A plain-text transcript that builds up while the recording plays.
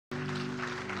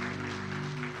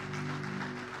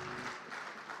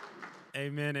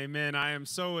Amen, amen. I am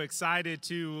so excited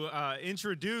to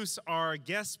introduce our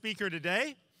guest speaker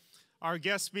today. Our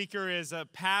guest speaker is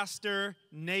Pastor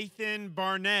Nathan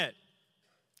Barnett.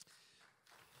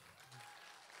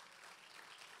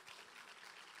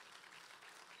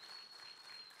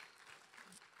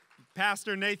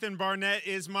 Pastor Nathan Barnett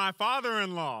is my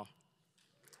father-in-law.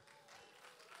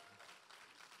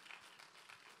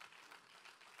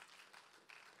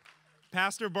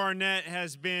 Pastor Barnett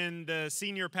has been the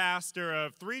senior pastor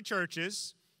of 3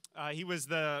 churches. He was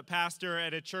the pastor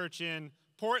at a church in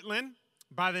Portland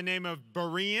by the name of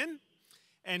Berean,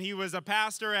 and he was a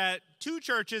pastor at 2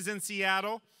 churches in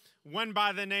Seattle, one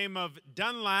by the name of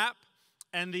Dunlap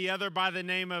and the other by the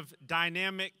name of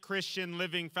Dynamic Christian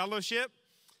Living Fellowship.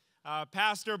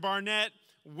 Pastor Barnett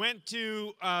went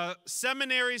to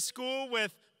seminary school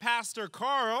with Pastor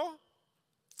Carl,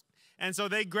 and so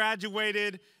they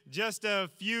graduated just a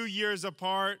few years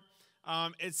apart.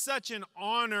 It's such an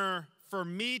honor for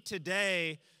me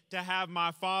today to have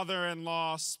my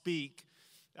father-in-law speak.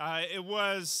 It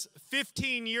was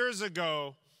 15 years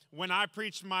ago when I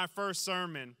preached my first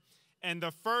sermon, and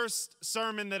the first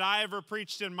sermon that I ever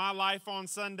preached in my life on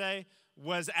Sunday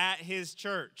was at his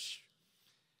church.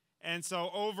 And so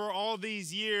over all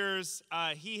these years,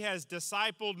 he has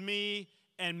discipled me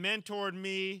and mentored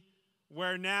me,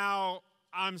 where now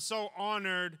I'm so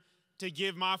honored to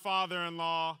give my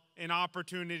father-in-law an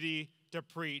opportunity to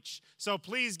preach. So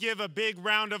please give a big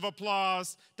round of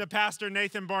applause to Pastor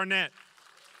Nathan Barnett.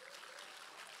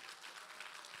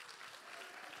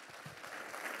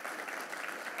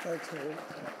 Thanks, Harry.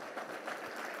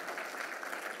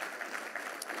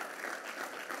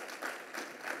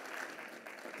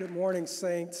 Good morning,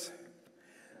 saints.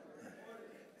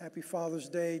 Happy Father's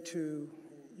Day to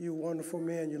you wonderful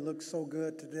men. You look so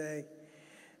good today.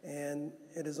 And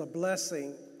it is a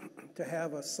blessing to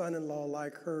have a son-in-law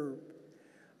like Herb.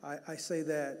 I say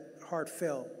that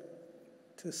heartfelt,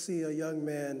 to see a young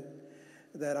man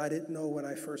that I didn't know when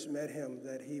I first met him,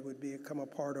 that he would become a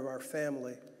part of our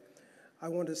family. I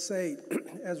want to say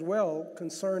as well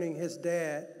concerning his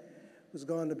dad, who's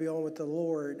gone to be on with the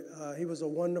Lord. He was a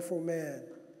wonderful man,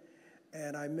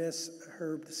 and I miss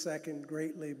Herb II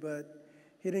greatly, but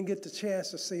he didn't get the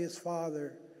chance to see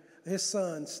his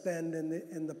son stand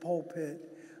in the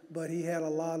pulpit, but he had a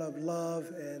lot of love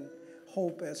and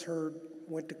hope as Herb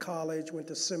went to college, went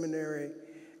to seminary,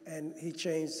 and he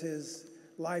changed his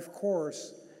life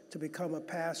course to become a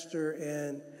pastor,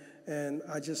 and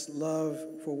I just love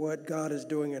for what God is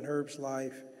doing in Herb's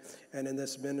life and in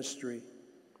this ministry.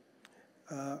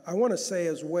 I want to say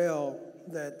as well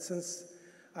that since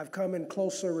I've come in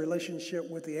closer relationship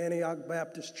with the Antioch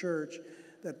Baptist Church,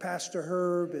 that Pastor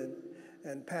Herb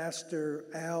and Pastor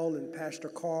Al and Pastor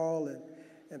Carl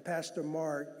and Pastor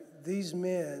Mark, these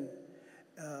men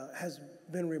has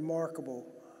been remarkable.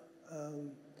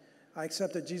 I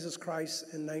accepted Jesus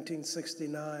Christ in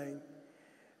 1969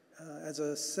 as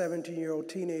a 17-year-old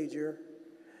teenager,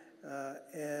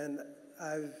 and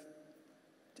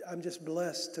I'm just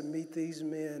blessed to meet these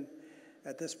men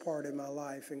at this part in my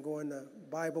life, and going to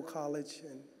Bible college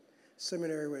and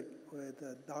seminary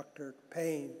with Dr.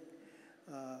 Payne.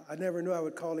 I never knew I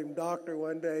would call him doctor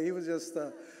one day. He was just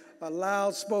a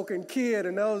loud-spoken kid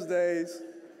in those days.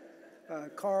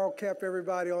 Carl kept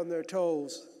everybody on their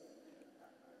toes.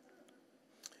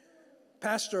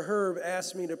 Pastor Herb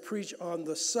asked me to preach on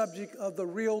the subject of the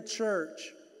real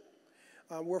church.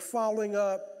 We're following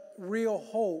up real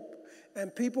hope,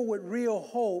 and people with real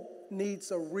hope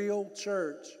needs a real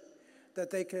church that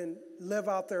they can live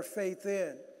out their faith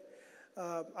in.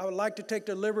 I would like to take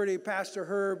the liberty, Pastor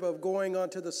Herb, of going on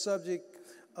to the subject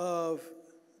of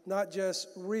not just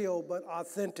real, but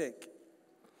authentic.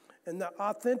 And the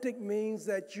authentic means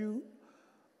that you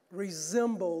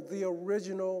resemble the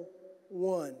original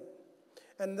one.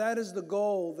 And that is the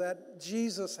goal that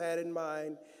Jesus had in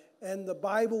mind. And the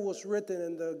Bible was written,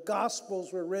 and the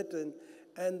Gospels were written,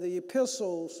 and the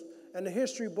epistles and the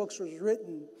history books was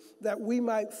written, that we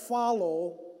might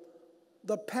follow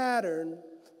the pattern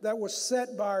that was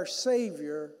set by our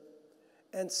Savior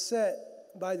and set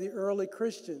by the early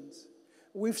Christians.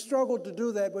 We've struggled to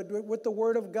do that, but with the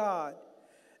Word of God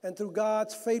and through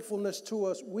God's faithfulness to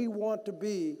us, we want to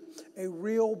be a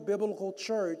real biblical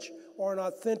church, or an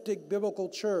authentic biblical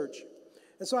church.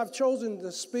 And so I've chosen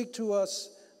to speak to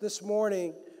us this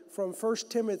morning from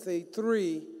 1 Timothy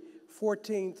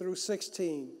 3:14 through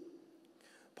 16.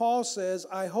 Paul says,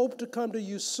 I hope to come to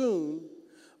you soon,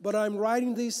 but I'm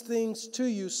writing these things to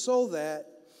you so that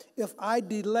if I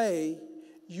delay,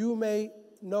 you may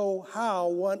know how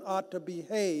one ought to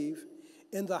behave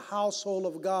in the household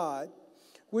of God,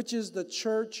 which is the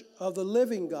church of the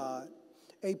living God,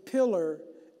 a pillar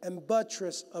and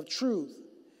buttress of truth.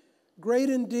 Great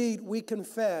indeed, we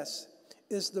confess,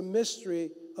 is the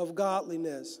mystery of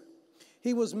godliness.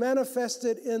 He was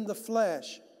manifested in the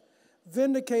flesh,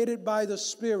 vindicated by the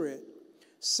Spirit,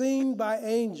 seen by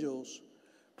angels,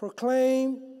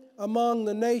 proclaimed among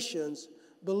the nations,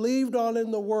 believed on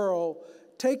in the world,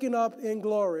 taken up in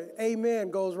glory. Amen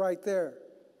goes right there.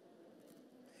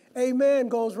 Amen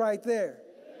goes right there.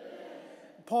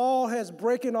 Paul has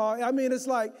breaking all. I mean, it's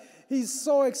like he's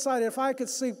so excited. If I could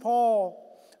see Paul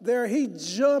there, he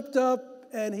jumped up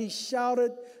and he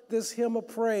shouted this hymn of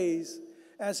praise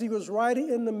as he was writing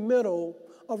in the middle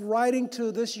of writing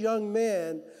to this young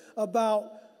man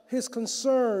about his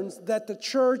concerns that the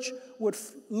church would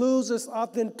lose its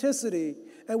authenticity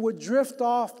and would drift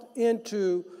off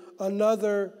into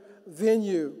another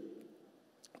venue.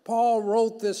 Paul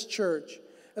wrote this church.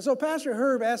 And so Pastor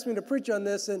Herb asked me to preach on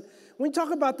this, and when we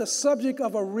talk about the subject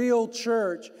of a real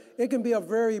church, it can be a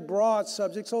very broad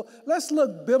subject. So let's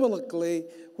look biblically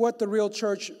what the real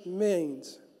church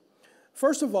means.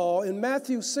 First of all, in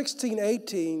Matthew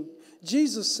 16:18,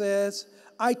 Jesus says,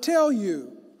 I tell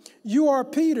you, you are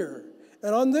Peter,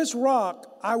 and on this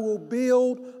rock I will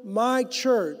build my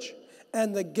church,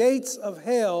 and the gates of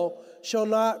hell shall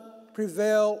not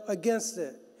prevail against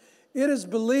it. It is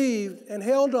believed and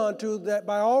held onto that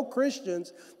by all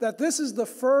Christians that this is the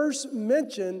first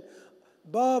mention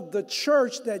of the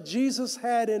church that Jesus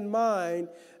had in mind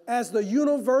as the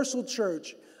universal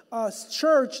church, a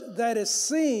church that is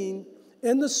seen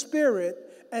in the Spirit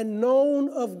and known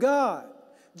of God.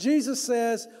 Jesus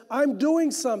says, I'm doing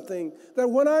something that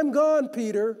when I'm gone,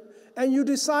 Peter, and you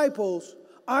disciples,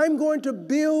 I'm going to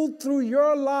build through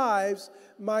your lives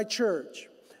my church.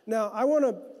 Now, I want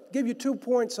to give you 2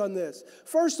 points on this.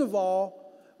 First of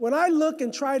all, when I look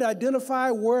and try to identify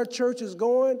where a church is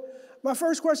going, my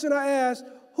first question I ask,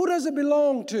 who does it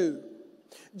belong to?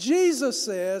 Jesus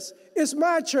says, it's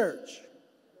my church.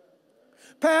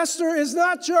 Pastor, it's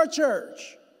not your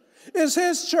church. It's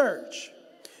his church.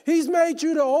 He's made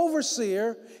you the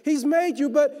overseer. He's made you,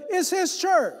 but it's his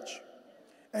church.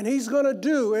 And he's going to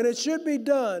do, and it should be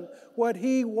done, what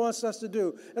he wants us to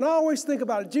do. And I always think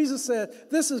about it. Jesus said,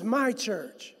 this is my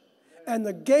church, and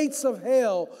the gates of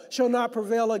hell shall not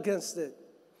prevail against it.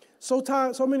 So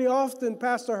many often,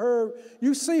 Pastor Herb,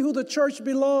 you see who the church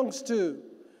belongs to,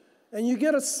 and you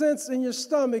get a sense in your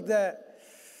stomach that,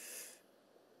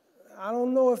 I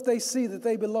don't know if they see that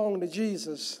they belong to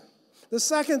Jesus. The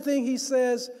second thing he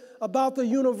says about the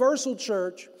universal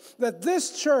church, that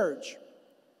this church,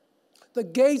 the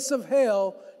gates of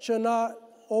hell shall not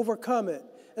overcome it.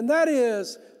 And that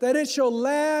is that it shall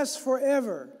last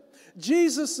forever.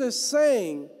 Jesus is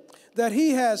saying that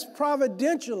he has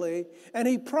providentially, and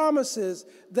he promises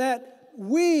that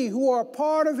we who are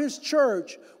part of his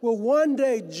church will one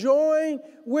day join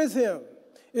with him.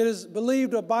 It is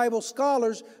believed of Bible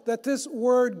scholars that this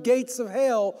word gates of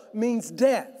hell means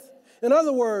death. In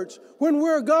other words, when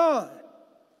we're gone,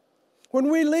 when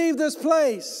we leave this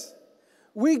place,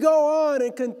 we go on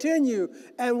and continue,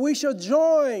 and we shall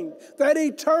join that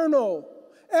eternal,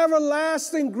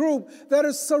 everlasting group that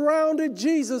has surrounded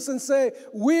Jesus and say,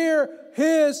 we're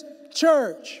his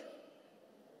church.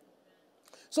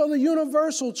 So the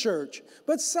universal church.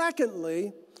 But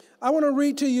secondly, I want to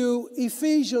read to you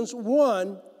Ephesians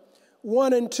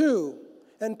 1:1 and 2.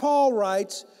 And Paul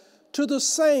writes, to the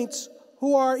saints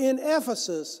who are in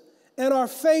Ephesus and are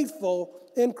faithful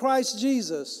in Christ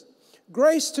Jesus,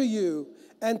 grace to you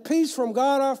and peace from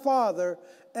God our Father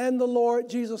and the Lord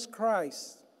Jesus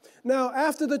Christ. Now,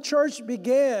 after the church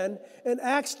began in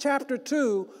Acts chapter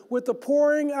 2 with the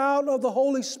pouring out of the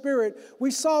Holy Spirit,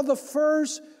 we saw the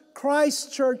first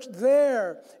Christ church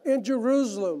there in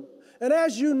Jerusalem. And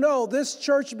as you know, this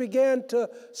church began to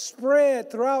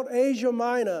spread throughout Asia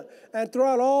Minor and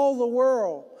throughout all the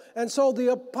world. And so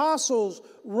the apostles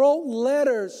wrote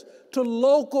letters to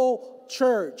local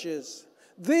churches.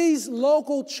 These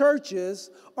local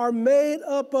churches are made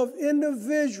up of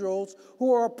individuals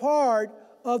who are part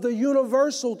of the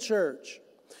universal church.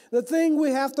 The thing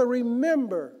we have to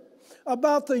remember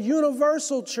about the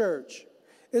universal church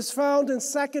is found in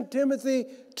 2 Timothy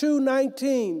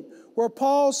 2:19, where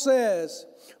Paul says,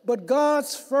 but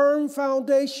God's firm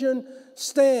foundation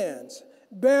stands,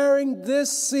 bearing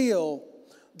this seal,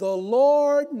 the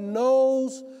Lord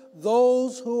knows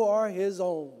those who are his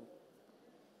own.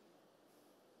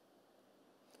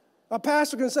 A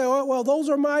pastor can say, oh, well, those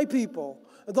are my people.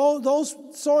 Those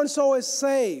so-and-so is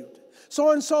saved.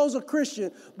 So-and-so is a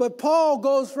Christian. But Paul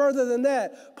goes further than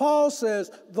that. Paul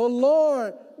says, the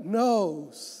Lord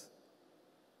knows.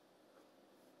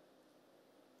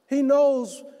 He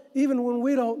knows even when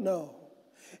we don't know.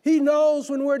 He knows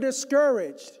when we're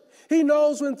discouraged. He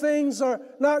knows when things are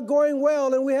not going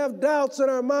well and we have doubts in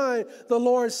our mind. The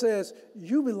Lord says,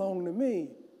 you belong to me.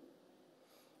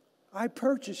 I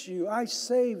purchased you. I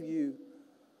saved you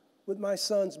with my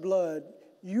son's blood.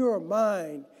 You are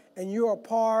mine, and you are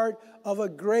part of a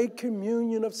great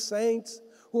communion of saints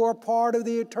who are part of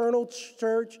the eternal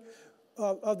church,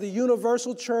 of the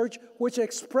universal church, which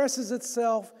expresses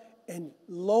itself in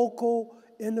local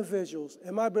individuals.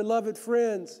 And my beloved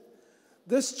friends,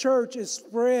 this church is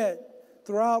spread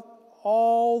throughout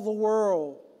all the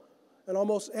world. And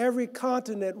almost every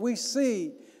continent we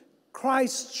see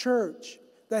Christ's church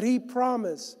that he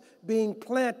promised being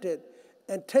planted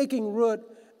and taking root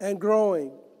and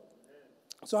growing.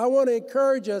 So I want to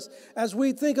encourage us as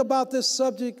we think about this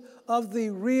subject of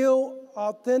the real,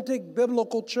 authentic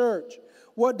biblical church.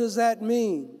 What does that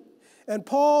mean? And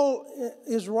Paul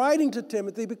is writing to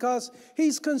Timothy because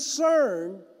he's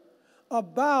concerned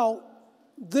about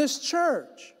this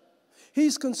church.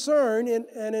 He's concerned,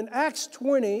 and in Acts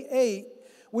 28,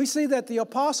 we see that the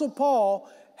Apostle Paul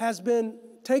has been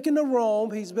taken to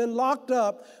Rome. He's been locked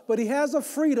up, but he has a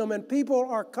freedom, and people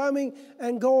are coming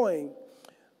and going.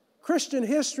 Christian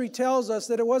history tells us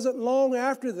that it wasn't long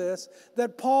after this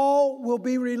that Paul will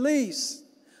be released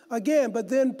again, but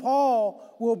then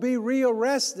Paul will be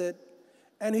rearrested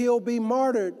and he'll be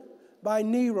martyred by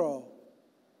Nero.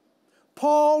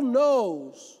 Paul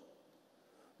knows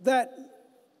that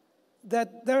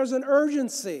there's an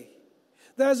urgency.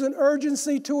 There's an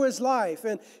urgency to his life.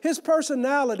 And his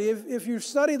personality, if you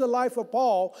study the life of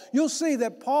Paul, you'll see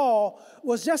that Paul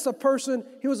was just a person,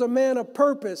 he was a man of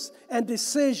purpose and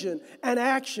decision and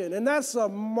action. And that's a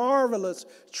marvelous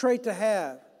trait to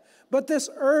have. But this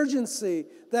urgency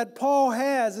that Paul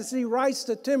has as he writes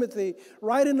to Timothy,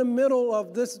 right in the middle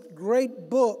of this great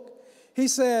book, he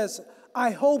says,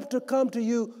 I hope to come to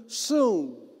you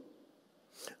soon.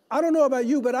 I don't know about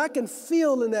you, but I can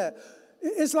feel in that.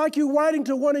 It's like you writing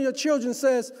to one of your children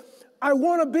says, I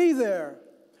want to be there,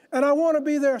 and I want to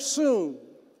be there soon.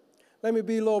 Let me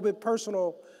be a little bit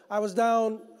personal. I was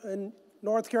down in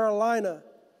North Carolina,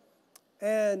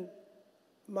 and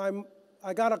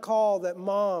I got a call that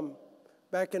Mom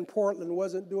back in Portland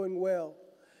wasn't doing well.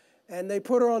 And they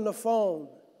put her on the phone,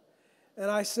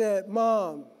 and I said,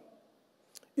 Mom,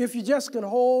 if you just can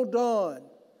hold on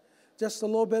just a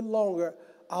little bit longer,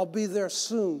 I'll be there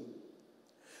soon.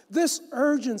 This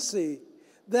urgency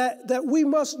that we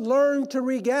must learn to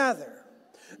regather.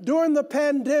 During the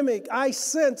pandemic, I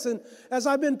sense, and as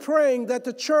I've been praying, that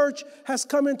the church has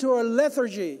come into a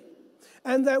lethargy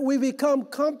and that we become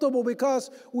comfortable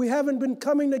because we haven't been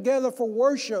coming together for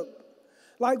worship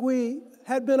like we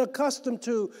had been accustomed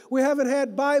to. We haven't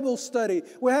had Bible study.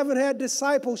 We haven't had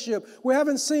discipleship. We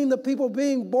haven't seen the people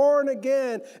being born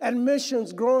again and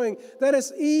missions growing. That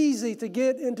it's easy to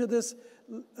get into this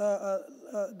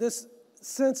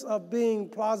sense of being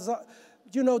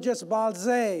just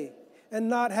blasé and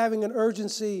not having an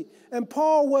urgency. And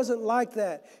Paul wasn't like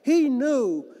that. He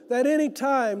knew that any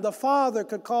time the Father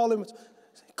could call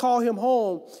him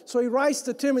home. So he writes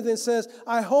to Timothy and says,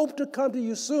 I hope to come to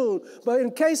you soon, but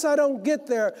in case I don't get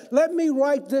there, let me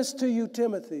write this to you,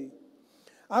 Timothy.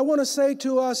 I want to say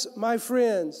to us, my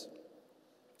friends,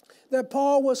 that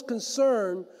Paul was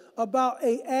concerned about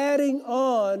adding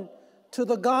on to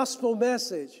the gospel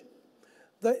message.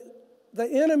 The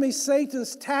enemy,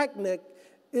 Satan's tactic,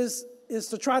 is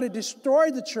to try to destroy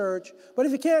the church, but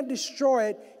if he can't destroy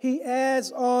it, he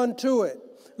adds on to it.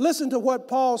 Listen to what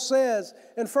Paul says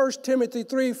in 1 Timothy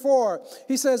 3:4.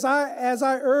 He says, as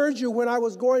I urged you when I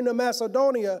was going to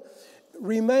Macedonia,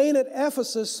 remain at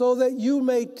Ephesus so that you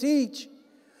may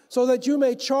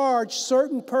charge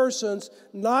certain persons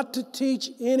not to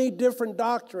teach any different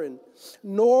doctrine,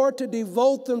 nor to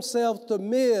devote themselves to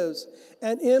myths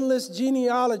and endless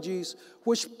genealogies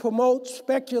which promote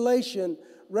speculation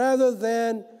rather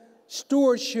than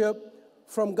stewardship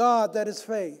from God that is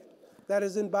faith, that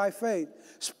is by faith.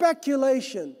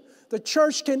 Speculation. The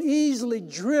church can easily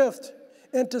drift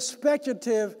into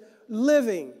speculative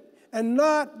living and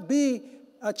not be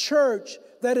a church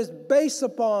that is based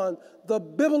upon the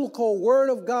biblical Word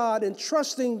of God and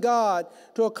trusting God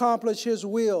to accomplish His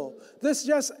will. This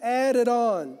just added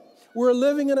on. We're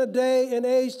living in a day and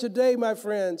age today, my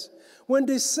friends, when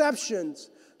deceptions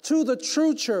to the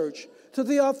true church, to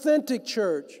the authentic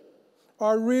church,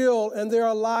 are real and they're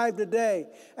alive today.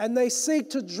 And they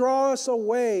seek to draw us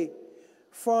away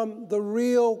from the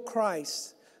real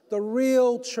Christ, the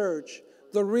real church,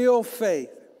 the real faith.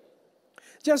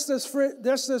 Just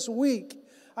this week,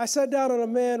 I sat down with a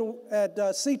man at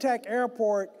SeaTac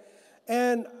Airport,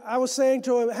 and I was saying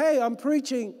to him, hey, I'm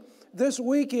preaching this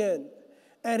weekend.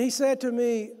 And he said to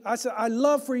me, I said, I'd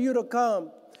love for you to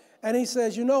come. And he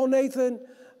says, you know, Nathan,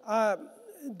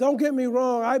 don't get me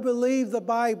wrong, I believe the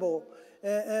Bible,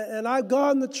 and I've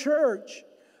gone to church,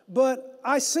 but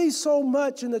I see so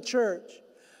much in the church.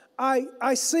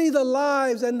 I see the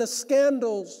lives and the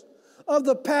scandals of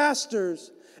the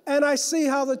pastors, and I see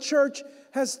how the church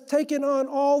has taken on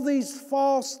all these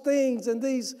false things and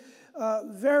these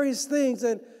various things.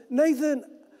 And Nathan,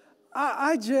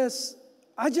 I just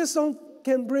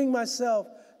can't bring myself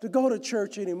to go to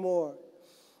church anymore.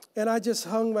 And I just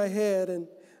hung my head and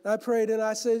I prayed and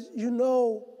I said, you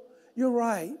know, you're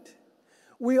right.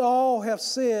 We all have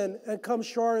sinned and come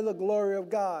short of the glory of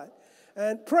God.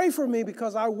 And pray for me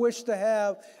because I wish to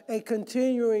have a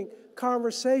continuing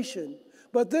conversation.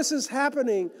 But this is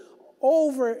happening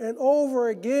over and over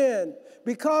again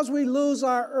because we lose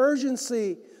our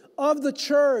urgency of the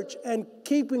church and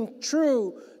keeping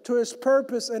true to its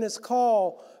purpose and its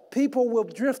call. People will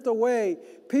drift away.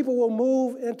 People will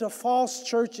move into false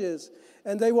churches,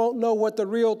 and they won't know what the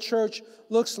real church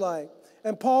looks like.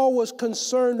 And Paul was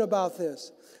concerned about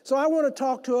this. So I want to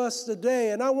talk to us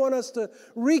today, and I want us to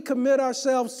recommit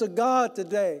ourselves to God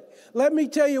today. Let me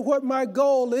tell you what my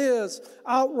goal is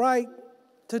outright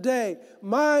today.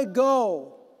 My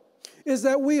goal is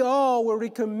that we all will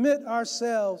recommit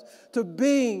ourselves to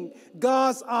being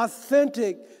God's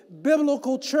authentic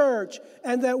biblical church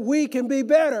and that we can be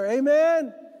better.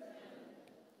 Amen?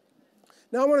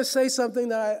 Now I want to say something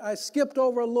that I skipped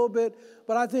over a little bit,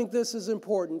 but I think this is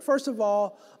important. First of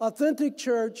all, authentic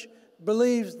church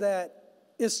believes that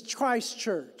it's Christ's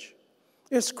church.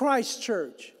 It's Christ's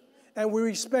church, and we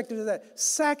respect it as that.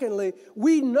 Secondly,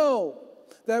 we know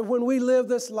that when we live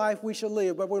this life, we shall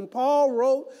live. But when Paul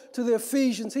wrote to the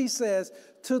Ephesians, he says,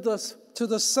 to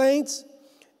the saints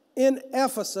in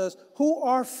Ephesus who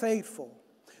are faithful.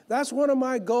 That's one of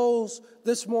my goals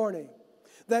this morning,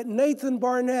 that Nathan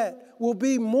Barnett will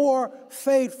be more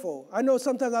faithful. I know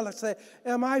sometimes I like to say,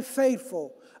 am I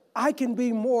faithful? I can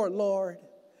be more, Lord.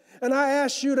 And I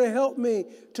ask you to help me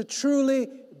to truly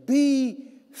be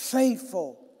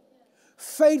faithful.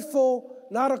 Faithful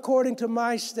not according to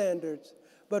my standards,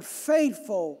 but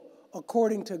faithful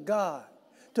according to God.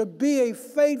 To be a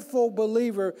faithful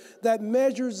believer that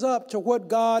measures up to what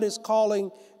God is calling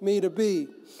me to be.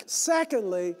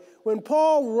 Secondly, when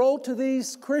Paul wrote to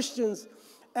these Christians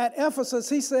at Ephesus,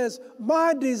 he says,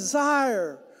 my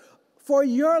desire for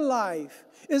your life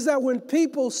is that when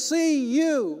people see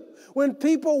you, when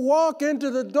people walk into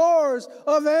the doors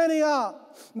of Antioch,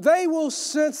 they will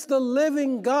sense the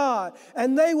living God,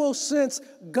 and they will sense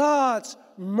God's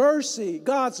mercy,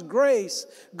 God's grace,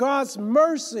 God's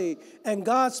mercy, and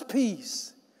God's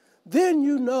peace. Then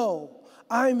you know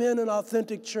I'm in an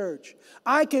authentic church.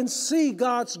 I can see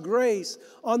God's grace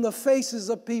on the faces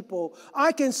of people.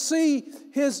 I can see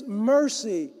His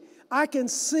mercy. I can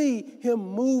see Him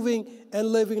moving and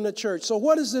living in the church. So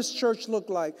what does this church look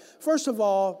like? First of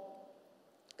all,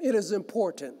 it is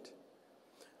important.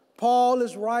 Paul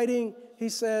is writing, he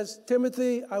says,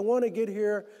 Timothy, I want to get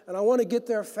here and I want to get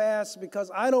there fast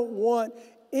because I don't want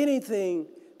anything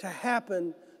to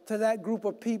happen to that group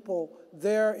of people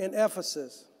there in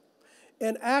Ephesus.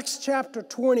 In Acts chapter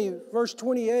 20, verse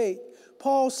 28,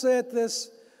 Paul said this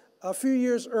a few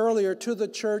years earlier to the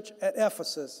church at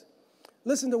Ephesus.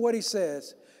 Listen to what he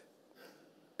says.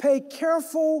 Pay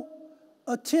careful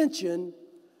attention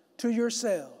to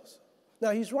yourselves.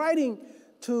 Now, he's writing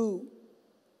to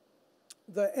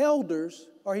the elders,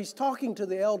 or he's talking to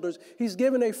the elders. He's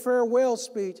giving a farewell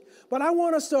speech, but I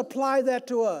want us to apply that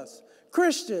to us.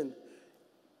 Christian,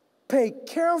 pay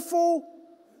careful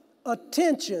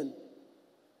attention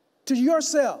to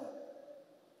yourself.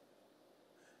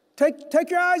 Take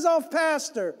your eyes off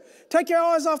pastor. Take your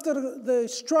eyes off the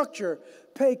structure.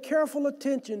 Pay careful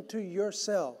attention to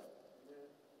yourself.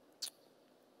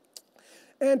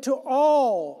 And to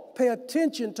all, pay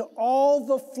attention to all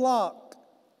the flock.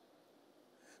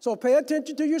 So pay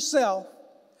attention to yourself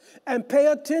and pay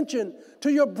attention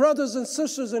to your brothers and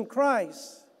sisters in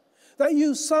Christ. That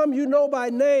some you know by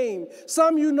name,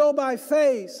 some you know by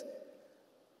face.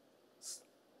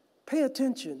 Pay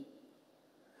attention,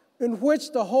 in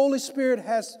which the Holy Spirit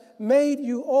has made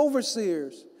you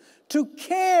overseers, to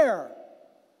care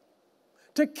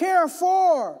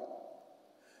for,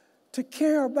 to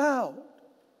care about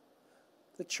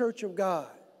the church of God.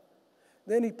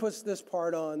 Then he puts this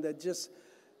part on that just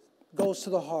goes to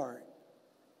the heart,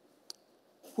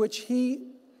 which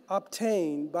he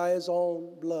obtained by his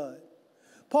own blood.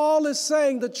 Paul is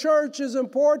saying the church is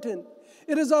important.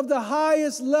 It is of the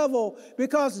highest level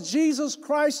because Jesus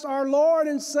Christ, our Lord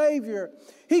and Savior,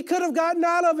 He could have gotten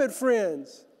out of it,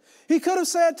 friends. He could have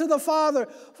said to the father,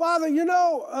 Father,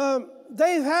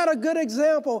 they've had a good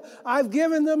example. I've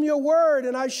given them your word,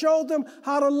 and I showed them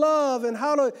how to love and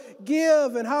how to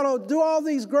give and how to do all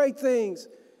these great things.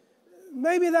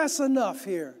 Maybe that's enough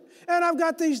here. And I've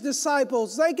got these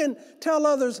disciples. They can tell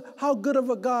others how good of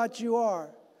a God you are.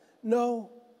 No.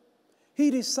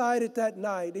 He decided that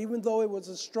night, even though it was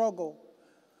a struggle,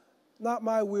 not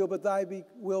my will, but thy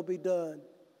will be done,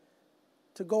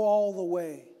 to go all the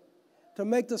way, to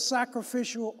make the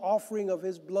sacrificial offering of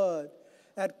his blood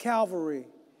at Calvary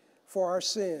for our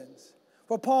sins.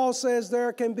 For Paul says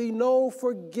there can be no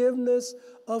forgiveness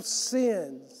of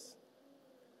sins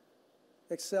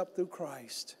except through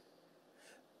Christ.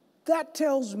 That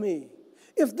tells me,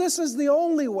 if this is the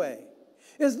only way,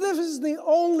 if this is the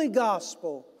only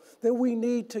gospel, then we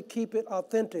need to keep it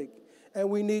authentic and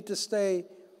we need to stay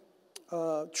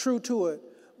true to it.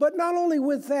 But not only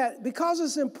with that, because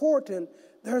it's important,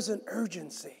 there's an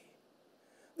urgency.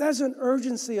 There's an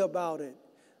urgency about it.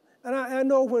 And I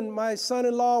know when my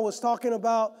son-in-law was talking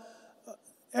about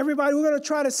everybody, we're going to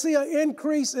try to see an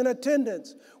increase in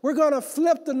attendance. We're going to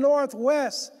flip the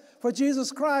Northwest for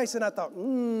Jesus Christ. And I thought,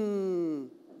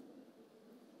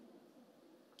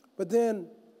 But then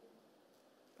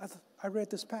I read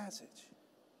this passage.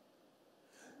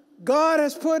 God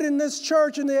has put in this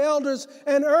church and the elders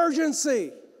an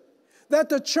urgency that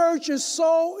the church is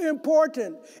so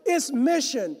important, its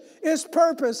mission, its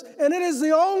purpose, and it is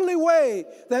the only way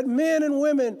that men and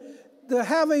women to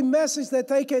have a message that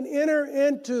they can enter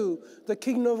into the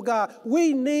kingdom of God.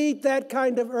 We need that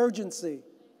kind of urgency.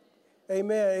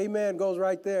 Amen. Amen goes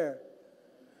right there.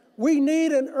 We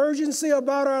need an urgency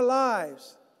about our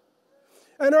lives.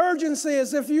 An urgency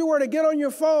is if you were to get on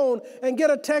your phone and get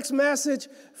a text message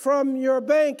from your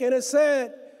bank and it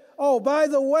said, oh, by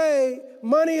the way,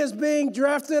 money is being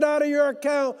drafted out of your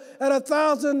account at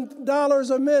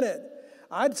 $1,000 a minute.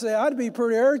 I'd say I'd be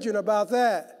pretty urgent about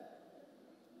that.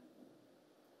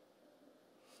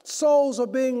 Souls are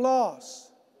being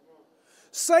lost.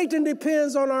 Satan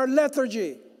depends on our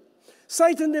lethargy.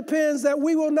 Satan depends that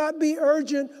we will not be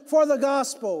urgent for the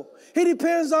gospel. He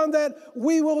depends on that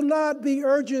we will not be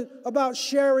urgent about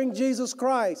sharing Jesus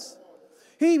Christ.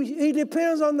 He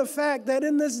depends on the fact that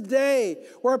in this day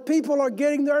where people are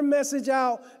getting their message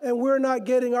out and we're not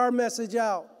getting our message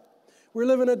out. We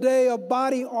live in a day of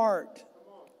body art.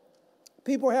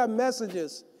 People have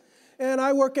messages. And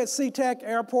I work at SeaTac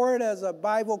Airport as a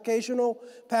bivocational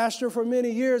pastor for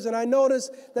many years, and I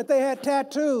noticed that they had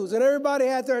tattoos, and everybody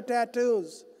had their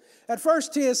tattoos. At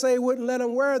first, TSA wouldn't let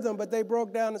them wear them, but they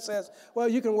broke down and says, well,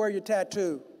 you can wear your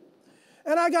tattoo.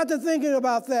 And I got to thinking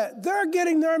about that. They're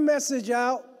getting their message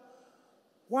out.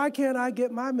 Why can't I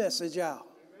get my message out?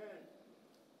 Amen.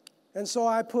 And so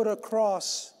I put a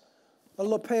cross, a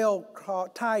lapel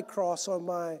tie cross on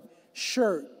my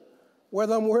shirt,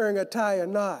 whether I'm wearing a tie or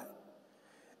not.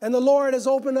 And the Lord has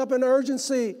opened up an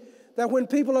urgency that when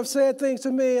people have said things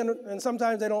to me, and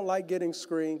sometimes they don't like getting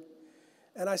screened,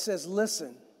 and I says,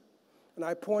 listen. And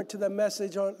I point to the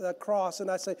message on the cross and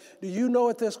I say, do you know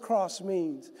what this cross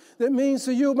means? It means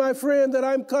to you, my friend, that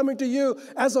I'm coming to you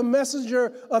as a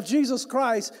messenger of Jesus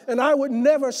Christ, and I would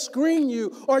never screen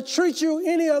you or treat you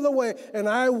any other way, and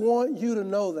I want you to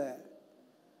know that.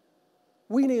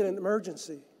 We need an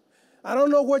urgency. I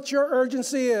don't know what your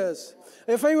urgency is.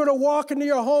 If they were to walk into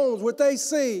your homes, what they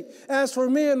see, as for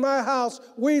me and my house,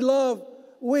 we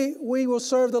will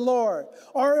serve the Lord.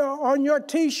 Or on your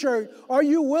t-shirt, are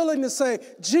you willing to say,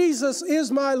 Jesus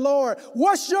is my Lord?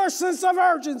 What's your sense of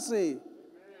urgency?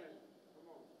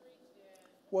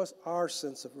 What's our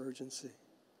sense of urgency?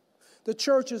 The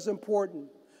church is important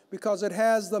because it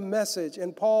has the message,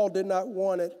 and Paul did not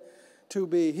want it to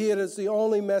be. It is the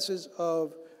only message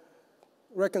of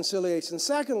reconciliation.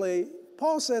 Secondly,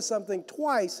 Paul says something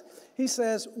twice. He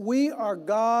says, we are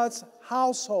God's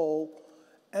household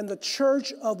and the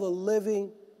church of the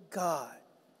living God.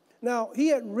 Now, he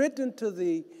had written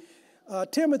to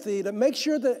Timothy to make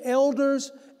sure the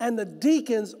elders and the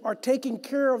deacons are taking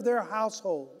care of their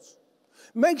households.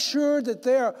 Make sure that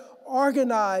they're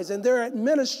organized and they're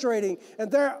administrating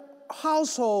and their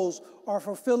households are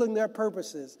fulfilling their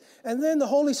purposes. And then the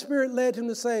Holy Spirit led him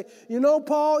to say, you know,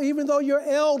 Paul, even though your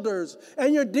elders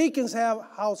and your deacons have a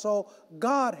household,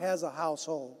 God has a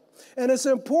household. And it's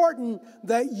important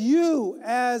that you,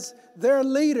 as their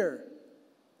leader,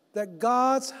 that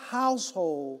God's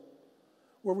household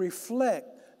will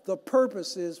reflect the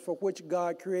purposes for which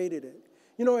God created it.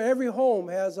 You know, every home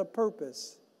has a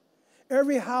purpose.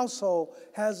 Every household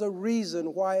has a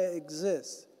reason why it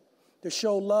exists. To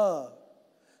show love,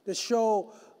 to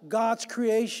show God's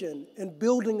creation and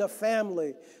building a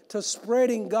family to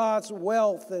spreading God's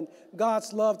wealth and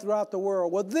God's love throughout the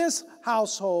world. Well, this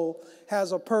household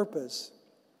has a purpose.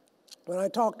 When I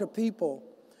talk to people,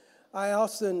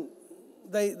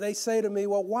 they say to me,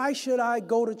 well, why should I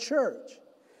go to church?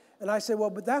 And I say, well,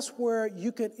 but that's where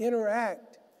you can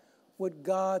interact with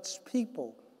God's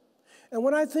people. And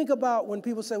when I think about when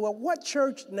people say, well, what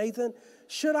church, Nathan,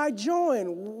 should I join?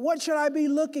 What should I be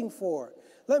looking for?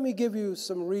 Let me give you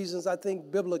some reasons, I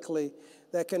think, biblically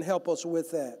that can help us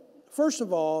with that. First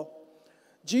of all,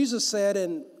 Jesus said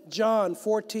in John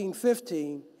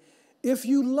 14:15, if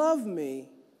you love me,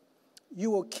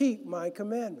 you will keep my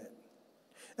commandment.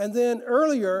 And then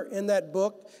earlier in that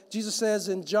book, Jesus says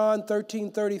in John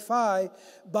 13:35,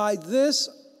 by this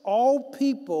all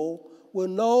people will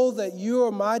know that you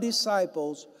are my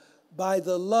disciples by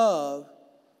the love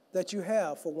that you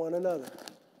have for one another.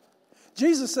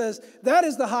 Jesus says that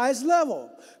is the highest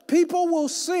level. People will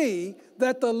see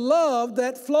that the love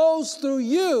that flows through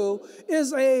you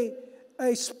is a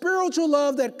spiritual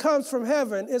love that comes from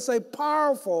heaven. It's a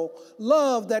powerful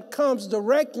love that comes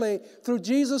directly through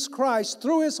Jesus Christ,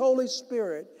 through his Holy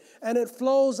Spirit, and it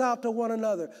flows out to one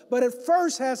another. But it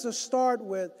first has to start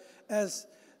with as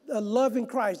a loving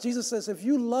Christ. Jesus says, if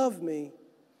you love me,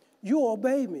 you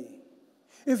obey me.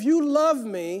 If you love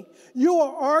me, you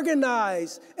will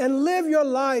organize and live your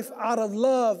life out of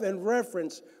love and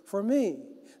reverence for me.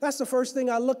 That's the first thing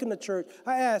I look in the church.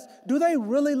 I ask, do they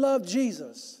really love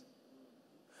Jesus?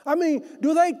 I mean,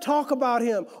 do they talk about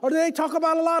him? Or do they talk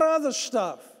about a lot of other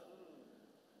stuff?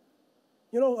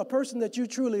 You know, a person that you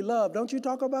truly love, don't you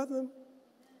talk about them?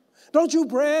 Don't you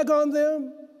brag on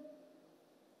them?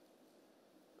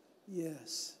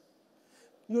 Yes.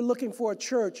 You're looking for a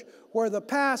church where the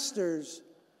pastors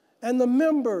and the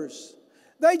members,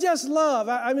 they just love.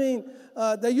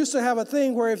 They used to have a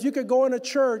thing where if you could go in a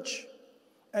church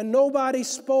and nobody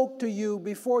spoke to you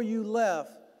before you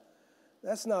left,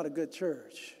 that's not a good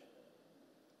church.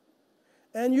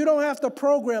 And you don't have to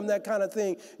program that kind of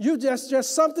thing. You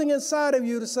just something inside of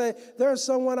you to say, there's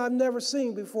someone I've never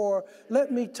seen before.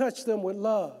 Let me touch them with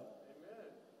love.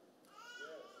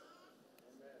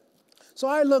 So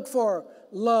I look for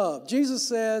love. Jesus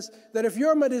says that if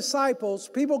you're my disciples,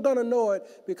 people are going to know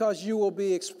it because you will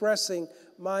be expressing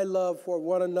my love for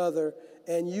one another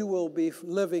and you will be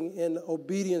living in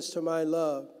obedience to my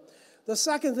love. The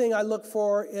second thing I look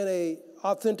for in an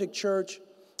authentic church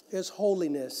is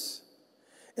holiness.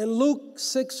 In Luke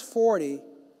 6:40,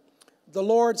 the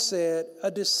Lord said, a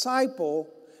disciple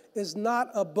is not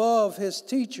above his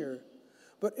teacher,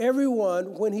 but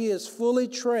everyone, when he is fully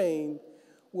trained,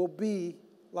 will be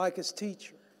like his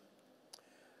teacher.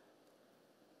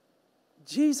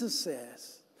 Jesus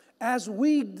says, as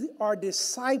we are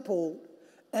discipled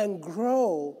and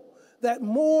grow, that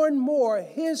more and more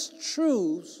his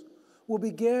truths will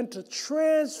begin to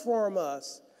transform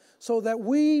us so that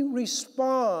we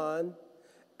respond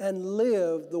and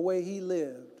live the way he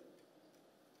lived.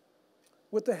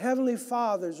 With the Heavenly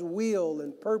Father's will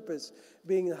and purpose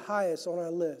being the highest on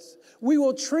our list. We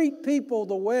will treat people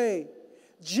the way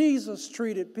Jesus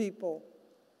treated people.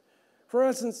 For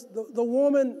instance, the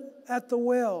woman at the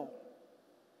well,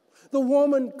 the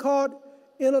woman caught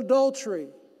in adultery,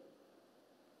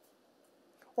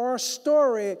 or a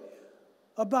story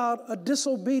about a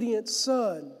disobedient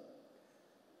son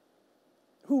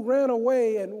who ran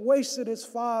away and wasted his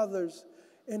father's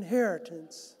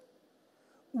inheritance.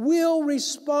 We'll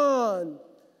respond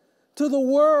to the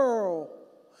world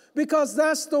because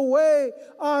that's the way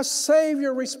our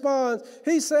Savior responds.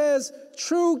 He says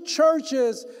true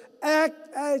churches act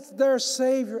as their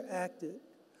Savior acted.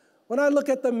 When I look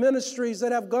at the ministries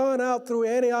that have gone out through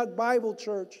Antioch Bible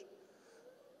Church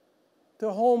to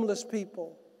homeless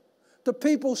people, to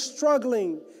people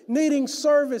struggling, needing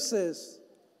services,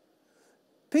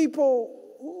 people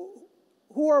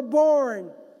who are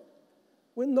born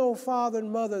with no father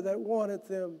and mother that wanted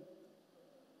them,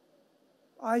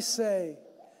 I say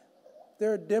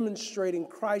they're demonstrating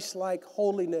Christ-like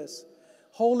holiness.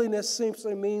 Holiness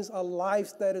simply means a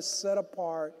life that is set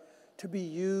apart to be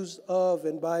used of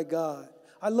and by God.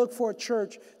 I look for a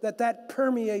church that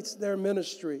permeates their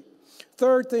ministry.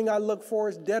 Third thing I look for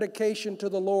is dedication to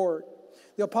the Lord.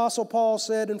 The Apostle Paul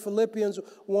said in Philippians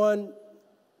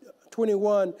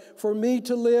 1:21, for me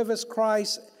to live is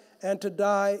Christ and to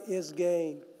die is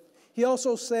gain. He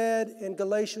also said in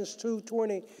Galatians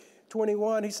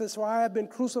 2:21, he says, for I have been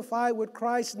crucified with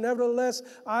Christ, nevertheless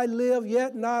I live,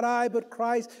 yet not I, but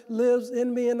Christ lives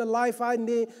in me. In the life I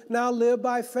now live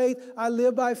by faith. I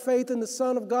live by faith in the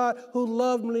Son of God who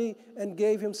loved me and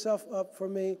gave himself up for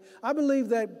me. I believe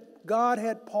that God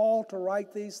had Paul to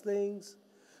write these things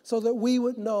so that we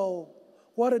would know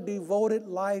what a devoted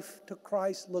life to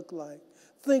Christ looked like.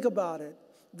 Think about it.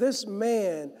 This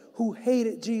man who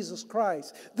hated Jesus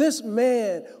Christ, this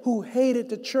man who hated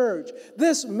the church,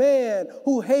 this man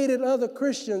who hated other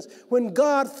Christians, when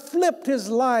God flipped his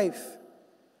life,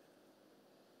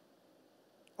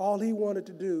 all he wanted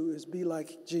to do is be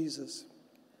like Jesus.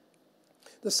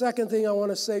 The second thing I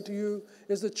want to say to you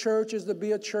is the church is to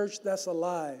be a church that's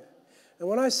alive. And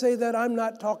when I say that, I'm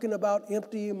not talking about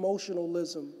empty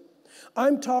emotionalism.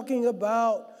 I'm talking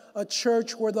about a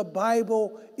church where the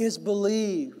Bible is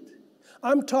believed.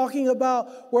 I'm talking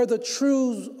about where the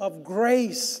truths of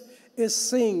grace is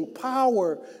seen,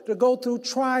 power to go through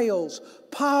trials,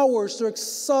 powers to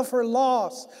suffer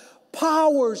loss,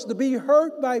 powers to be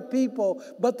hurt by people,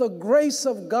 but the grace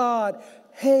of God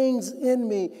hangs in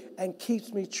me and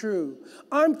keeps me true.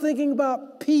 I'm thinking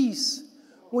about peace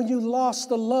when you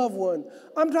lost a loved one.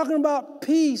 I'm talking about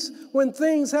peace when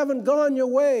things haven't gone your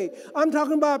way. I'm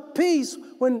talking about peace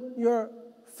when your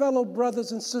fellow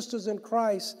brothers and sisters in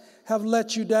Christ have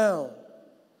let you down.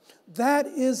 That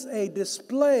is a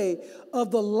display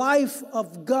of the life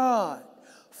of God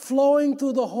flowing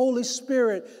through the Holy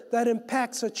Spirit that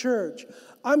impacts a church.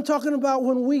 I'm talking about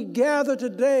when we gather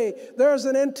today, there's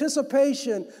an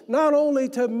anticipation not only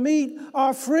to meet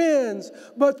our friends,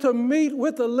 but to meet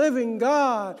with the living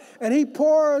God. And He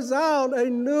pours out a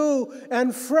new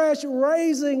and fresh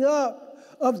raising up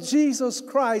of Jesus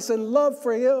Christ and love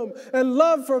for Him and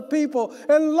love for people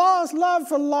and love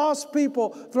for lost people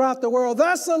throughout the world.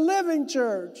 That's a living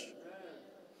church.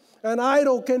 An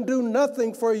idol can do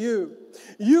nothing for you.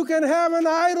 You can have an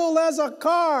idol as a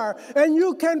car, and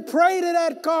you can pray to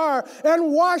that car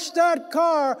and wash that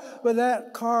car, but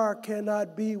that car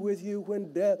cannot be with you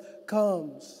when death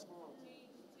comes.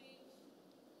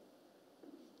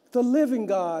 The living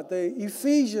God, the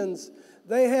Ephesians,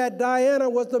 they had Diana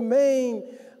was the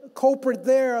main culprit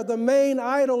there, the main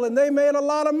idol, and they made a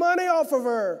lot of money off of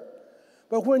her.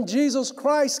 But when Jesus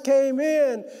Christ came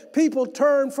in, people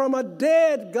turned from a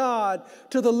dead God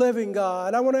to the living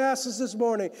God. I want to ask us this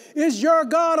morning, is your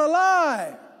God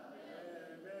alive?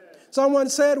 Amen. Someone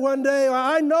said one day,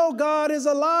 I know God is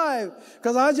alive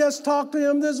because I just talked to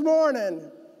Him this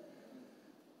morning.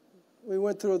 We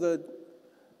went through the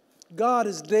God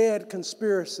is dead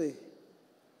conspiracy.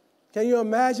 Can you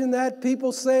imagine that?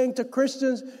 People saying to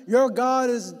Christians, your God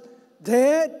is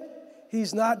dead?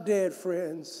 He's not dead,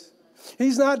 friends.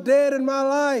 He's not dead in my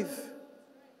life.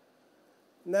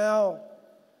 Now,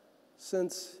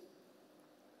 since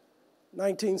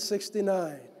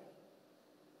 1969,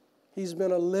 He's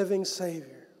been a living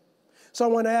Savior.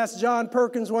 Someone asked John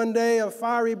Perkins one day, a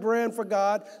fiery brand for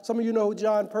God. Some of you know who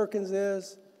John Perkins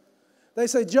is. They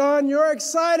say, John, you're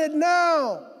excited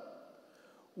now.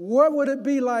 What would it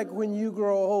be like when you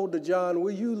grow older, John?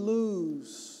 Will you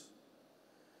lose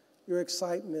your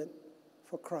excitement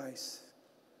for Christ?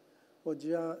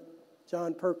 Well,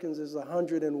 John Perkins is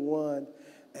 101,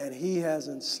 and he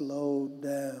hasn't slowed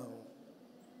down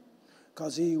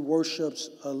because he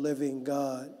worships a living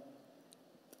God.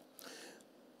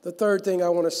 The third thing I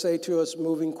want to say to us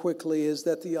moving quickly is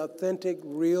that the authentic,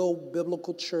 real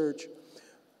biblical church,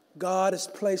 God has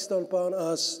placed upon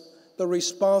us the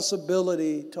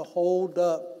responsibility to hold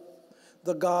up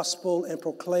the gospel and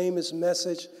proclaim His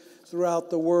message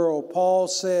throughout the world. Paul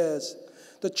says,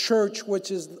 the church, which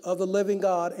is of the living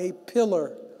God, a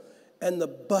pillar and the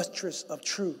buttress of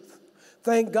truth.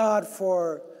 Thank God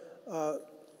for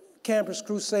Campus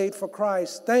Crusade for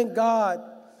Christ. Thank God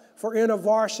for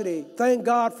InterVarsity. Thank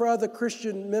God for other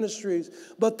Christian ministries.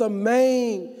 But the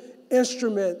main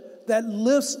instrument that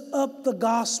lifts up the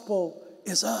gospel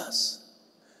is us.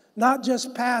 Not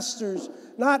just pastors,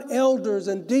 not elders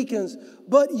and deacons,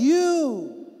 but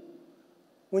you.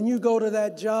 When you go to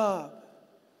that job,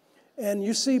 and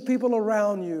you see people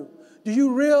around you, do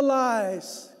you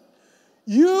realize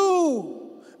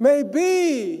you may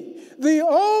be the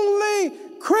only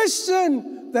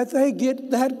Christian that they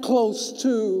get that close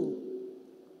to?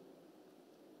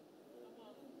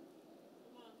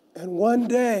 And one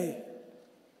day,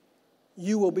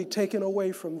 you will be taken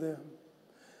away from them.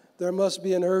 There must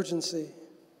be an urgency.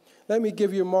 Let me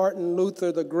give you Martin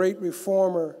Luther, the great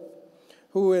reformer,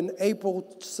 who in April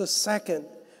the 2nd,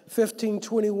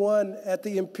 1521, at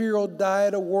the Imperial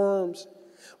Diet of Worms,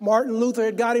 Martin Luther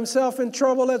had got himself in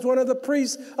trouble as one of the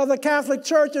priests of the Catholic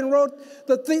Church and wrote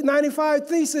the 95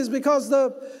 Theses because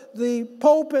the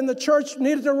Pope and the church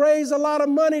needed to raise a lot of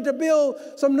money to build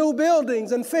some new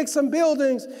buildings and fix some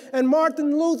buildings. And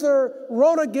Martin Luther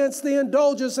wrote against the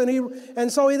indulgence,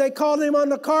 and so they called him on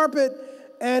the carpet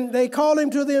And they called him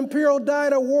to the imperial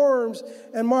diet of worms.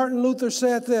 And Martin Luther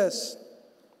said this: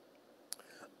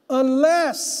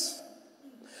 unless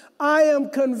I am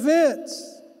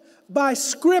convinced by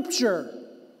Scripture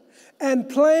and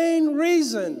plain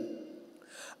reason,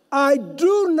 I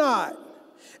do not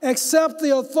accept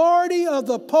the authority of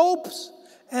the popes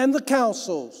and the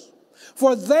councils,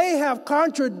 for they have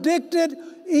contradicted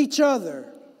each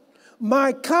other.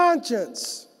 My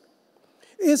conscience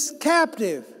is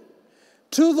captive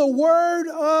to the word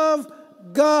of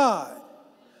God.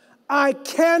 I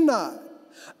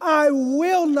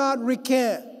will not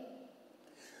recant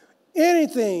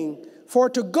anything, for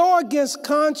to go against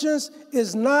conscience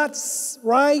is not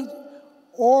right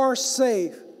or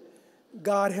safe.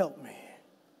 God help me.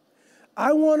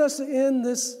 I want us to end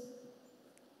this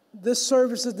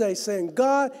service today saying,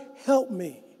 God, help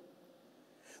me,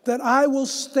 that I will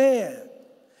stand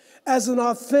as an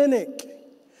authentic,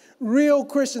 real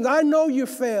Christian. I know you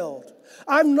failed.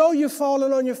 I know you've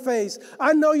fallen on your face.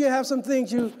 I know you have some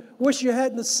things you wish you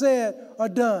hadn't said or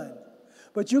done.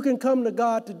 But you can come to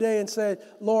God today and say,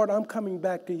 Lord, I'm coming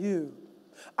back to you.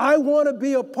 I want to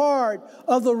be a part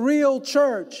of the real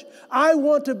church. I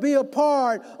want to be a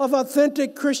part of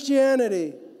authentic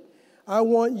Christianity. I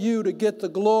want you to get the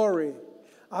glory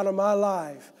out of my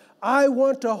life. I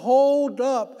want to hold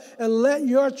up and let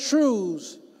your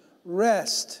truths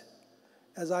rest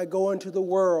as I go into the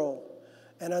world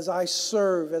and as I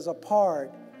serve as a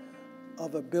part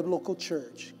of a biblical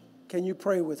church. Can you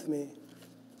pray with me?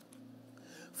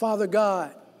 Father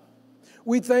God,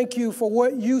 we thank you for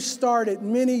what you started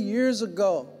many years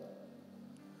ago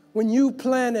when you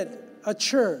planted a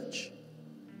church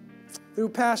through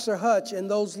Pastor Hutch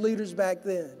and those leaders back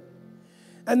then.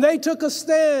 And they took a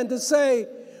stand to say,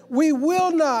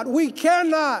 we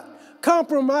cannot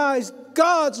compromise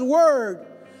God's word.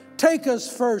 Take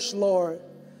us first, Lord,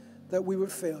 that we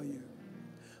would fail you.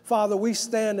 Father, we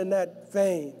stand in that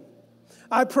vein.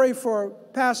 I pray for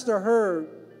Pastor Herb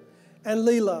and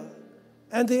Leela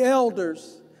and the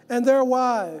elders and their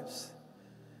wives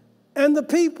and the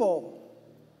people,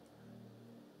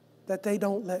 that they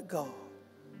don't let go.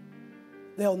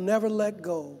 They'll never let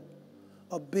go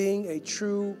of being a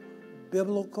true,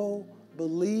 biblical,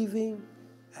 believing,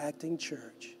 acting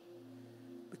church.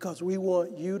 Because we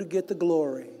want you to get the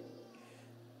glory.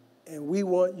 And we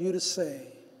want you to say,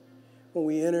 when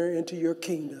we enter into your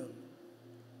kingdom,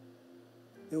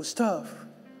 it was tough.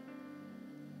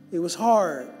 It was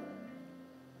hard.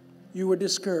 You were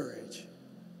discouraged.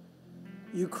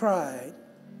 You cried.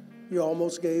 You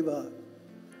almost gave up.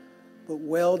 But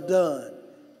well done,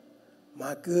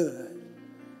 my good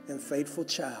and faithful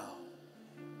child.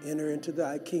 Enter into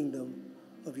thy kingdom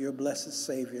of your blessed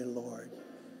Savior, Lord.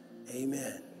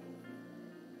 Amen.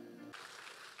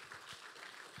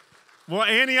 Well,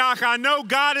 Antioch, I know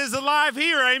God is alive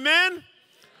here, amen?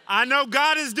 I know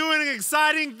God is doing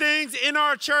exciting things in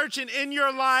our church and in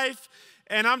your life,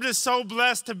 and I'm just so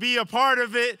blessed to be a part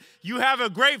of it. You have a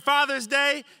great Father's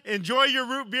Day. Enjoy your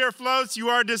root beer floats. You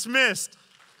are dismissed.